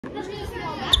You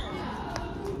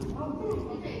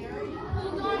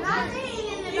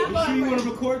sure you want to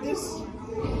record this?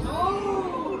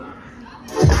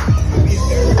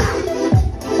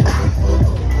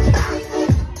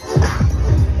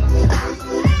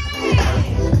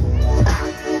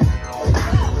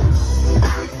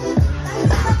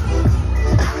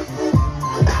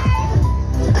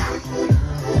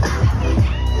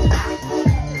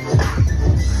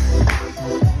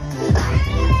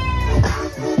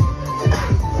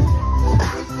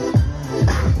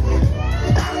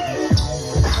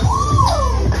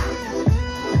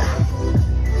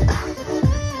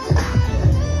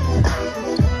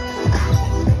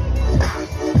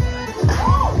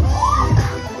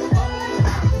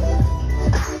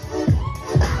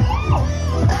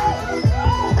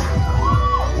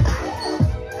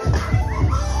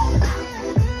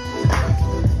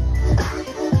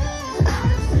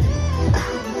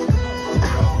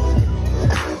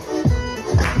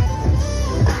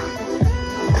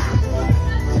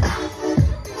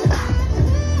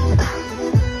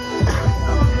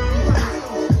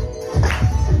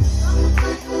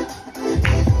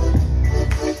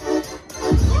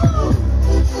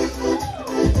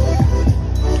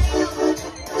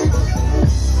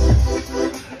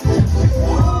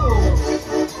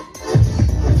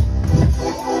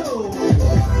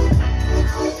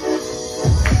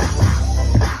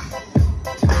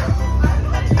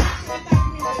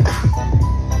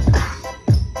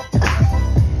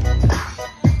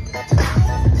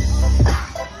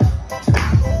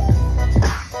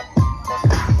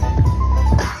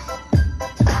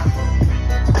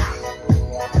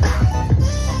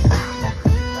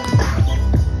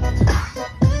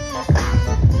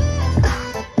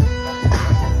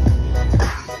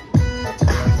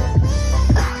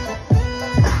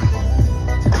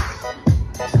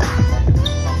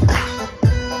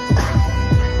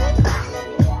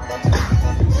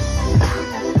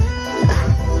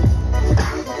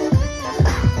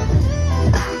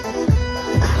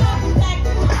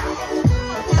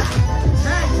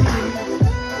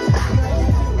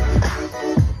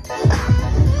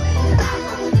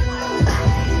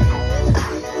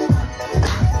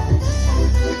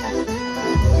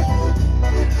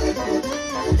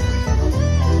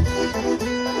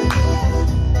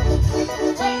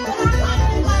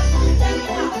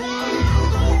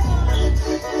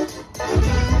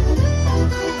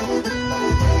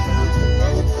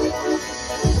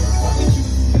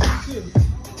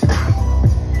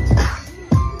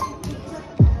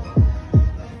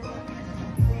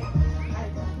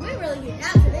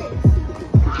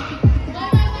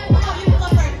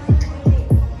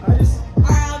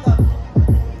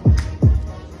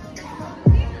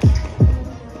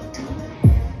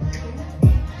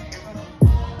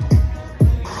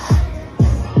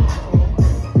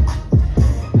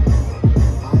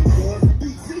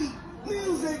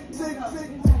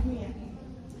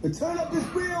 But turn up this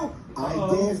real, I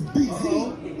dance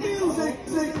BC music.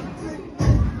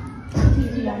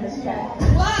 TV on this track.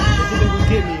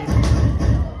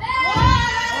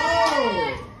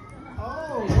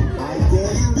 I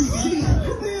dance BC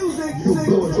music. You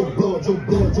blow it, you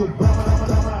blah, blah,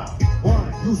 blah, blah. One,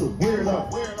 you's a weirdo,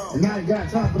 and I ain't got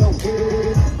time for no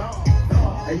weird.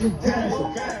 And you cancel.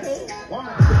 One,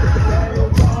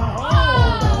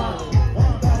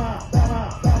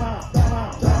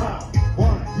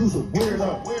 you's a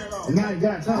weirdo, and I ain't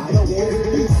got time for no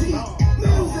weird.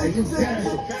 And you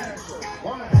cancel.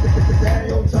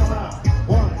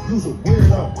 One, you's a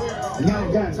weirdo, and I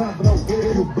ain't got time for no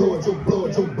weird. You blow it, you blow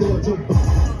it, you blow it, you blow it.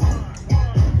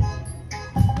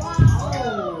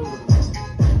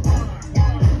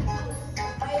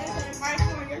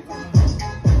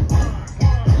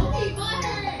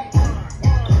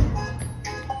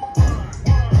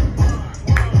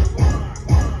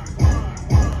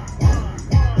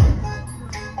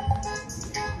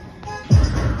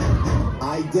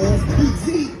 I dance BC.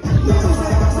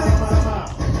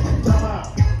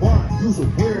 One, you's a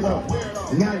weirdo,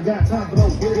 and I ain't got time for no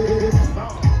weird.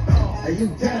 And you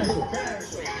cancel.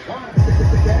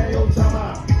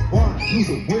 One, you's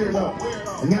a weirdo,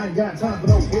 and I ain't got time for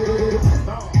no weird.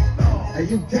 And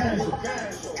you cancel.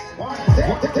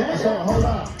 So hold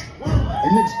on.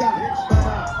 And nigga stop.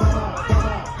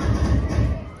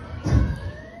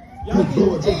 You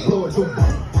blow it, you blow it, you blow it.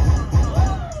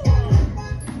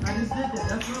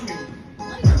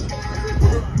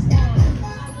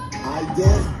 I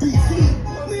dance BC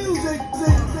music.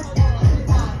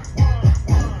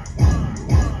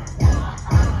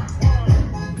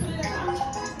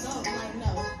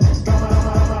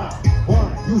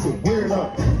 One, you's a weirdo.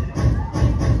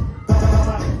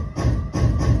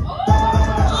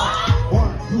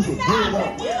 weirdo.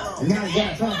 And I ain't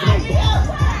got time for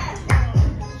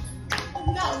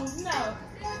no. No.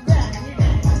 Done. You're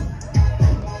done.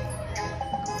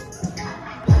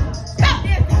 Stop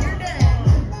dancing. You're done.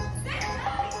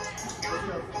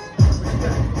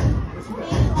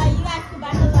 You guys go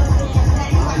back a little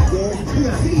bit.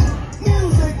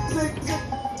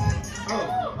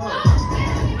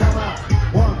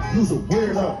 One, you's a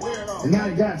weirdo. And I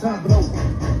ain't got time for no.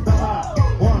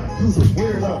 One, you's a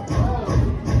weirdo.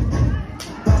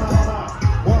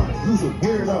 One, you's a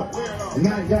weirdo. And I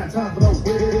ain't got time for no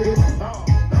weird.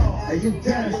 Hey, you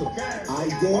cancel. I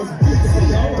dance.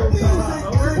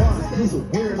 One, you's a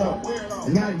weirdo.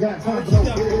 And I ain't got time for no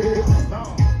weird.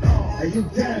 Hey, you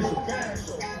cancel.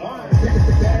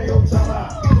 Daddy, yo, time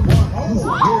out. One, you's a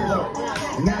weirdo.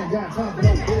 And I ain't got time for no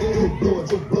weird.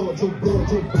 You blow it.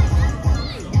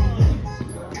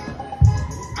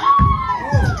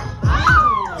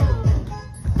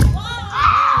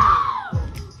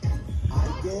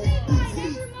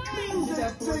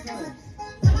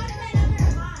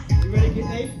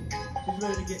 She's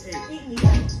ready to get 8.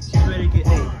 She's ready to get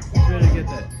 8. She's ready to get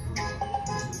that.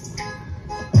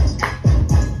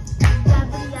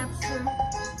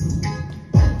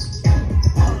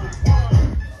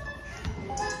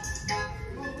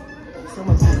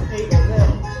 Someone said 8 right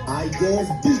now. I guess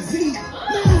busy.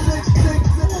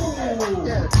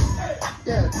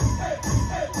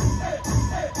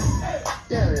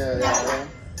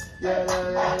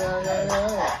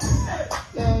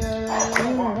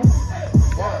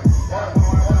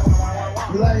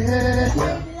 Like, hey,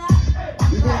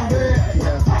 you getting big?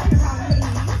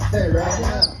 Hey, right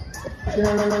now.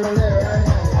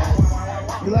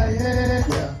 You like, hey,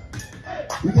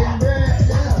 you getting big?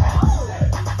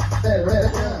 Hey,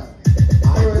 right now.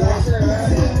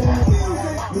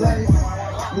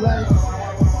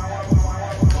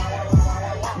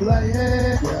 You like,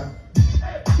 hey,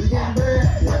 you getting big?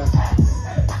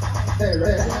 Hey,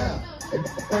 right now.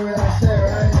 Hey, right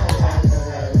now.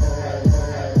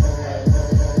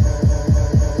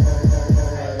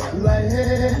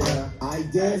 I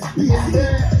guess be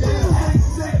there.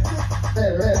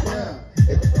 Hey, right now.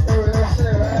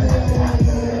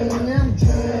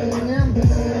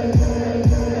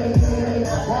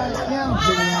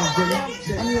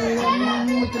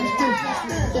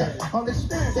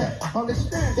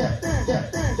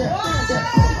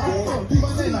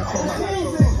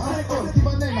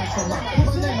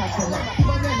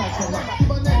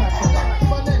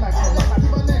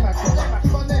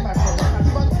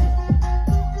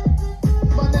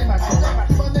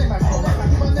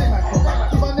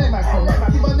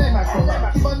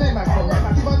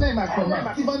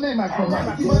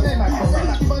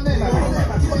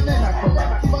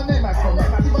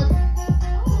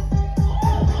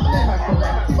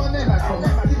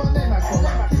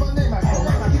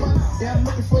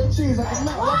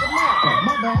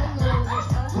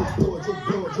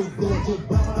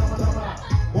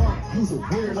 You's a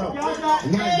weirdo.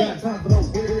 And I ain't got time for no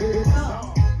weird.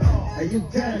 Hey, you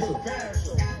cancel.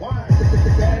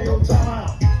 Daddy, yo, time out.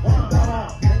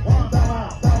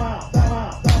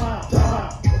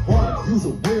 One, you's a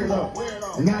weirdo.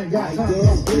 And I ain't got time for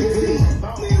no weird.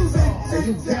 Hey,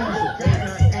 you cancel.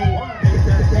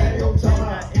 Daddy, yo, time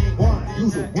out. One,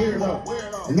 you's a weirdo.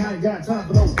 And I ain't got time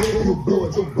for no weird. You blow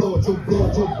it.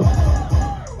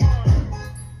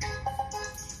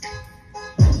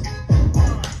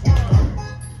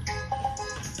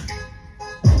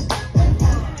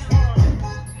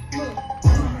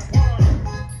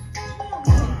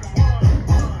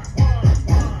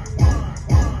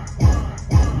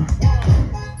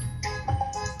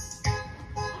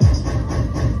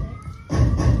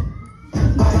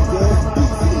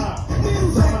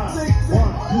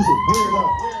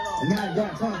 And I ain't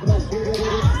got time for no weird.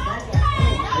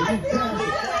 Hey, you cancel.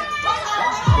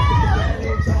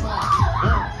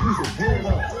 You's a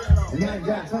weirdo. And I ain't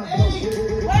got time for no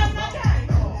weird.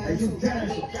 Hey, you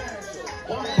cancel.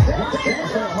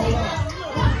 Hold on.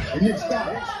 And then stop.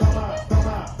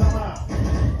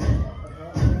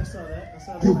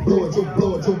 You blow it.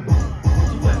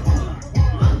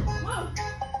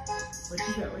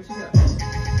 What you got?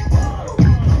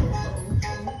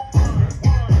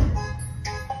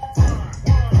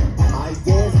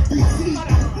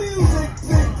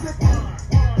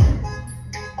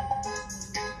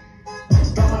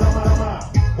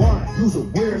 You's a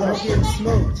weirdo. Getting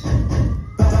smoked.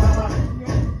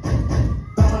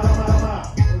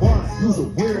 One, you's a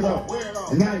weirdo.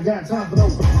 And I ain't got time for no.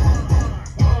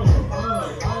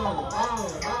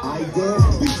 I guess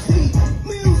BC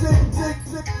music.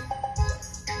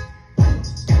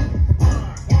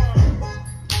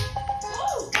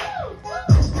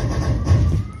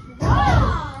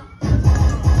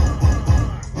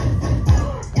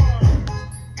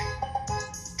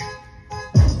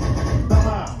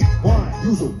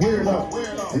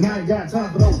 got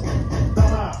time for those. Time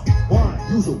out. One,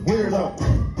 you's a weirdo.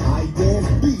 I dance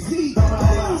BC. Time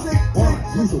out. One,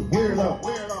 you's a weirdo.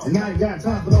 And I ain't got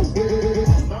time for those weird.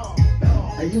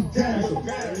 Hey, you cancel.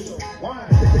 One,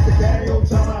 daddy, oh,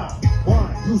 time out.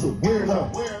 One, you's a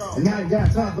weirdo. And I ain't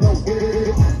got time for those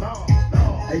weird.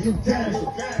 Hey, you cancel.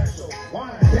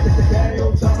 One, daddy,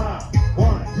 oh, time out.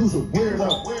 One, you's a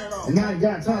weirdo. And I ain't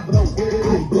got time for those weird.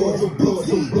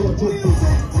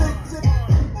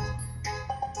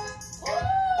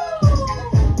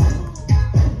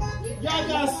 Y'all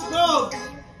got smoked.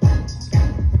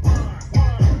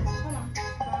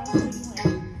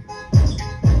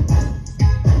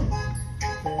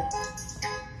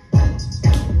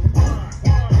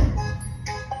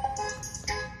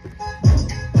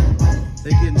 They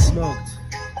getting smoked.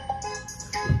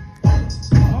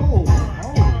 Oh.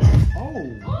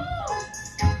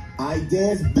 I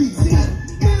dance BC.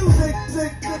 Music.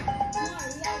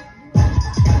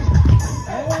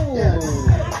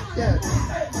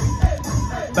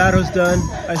 Battle's done.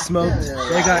 I smoked.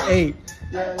 They got 8.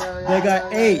 They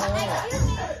got 8.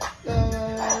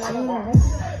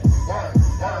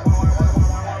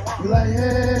 You like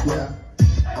it? Yeah.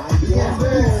 I dance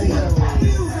BC.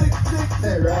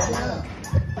 Hey, right now.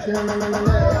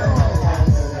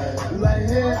 You like it?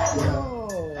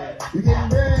 Yeah. You getting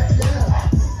bread? Yeah.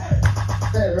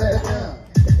 Hey, right now.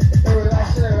 Hey, what I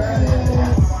say, right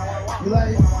now. You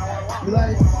like it? You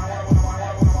like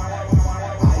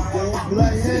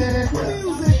it?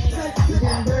 Yeah. You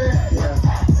getting bread? Yeah.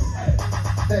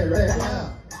 Hey, right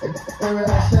now. Hey, what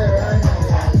I say, right now.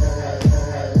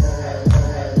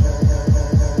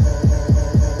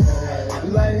 You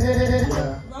like it?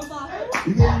 Yeah.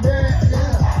 You getting bread?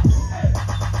 Yeah.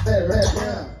 Hey, right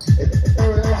now. Hey,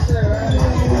 what I say, right now.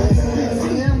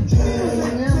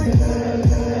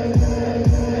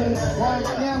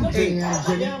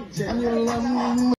 I'm your love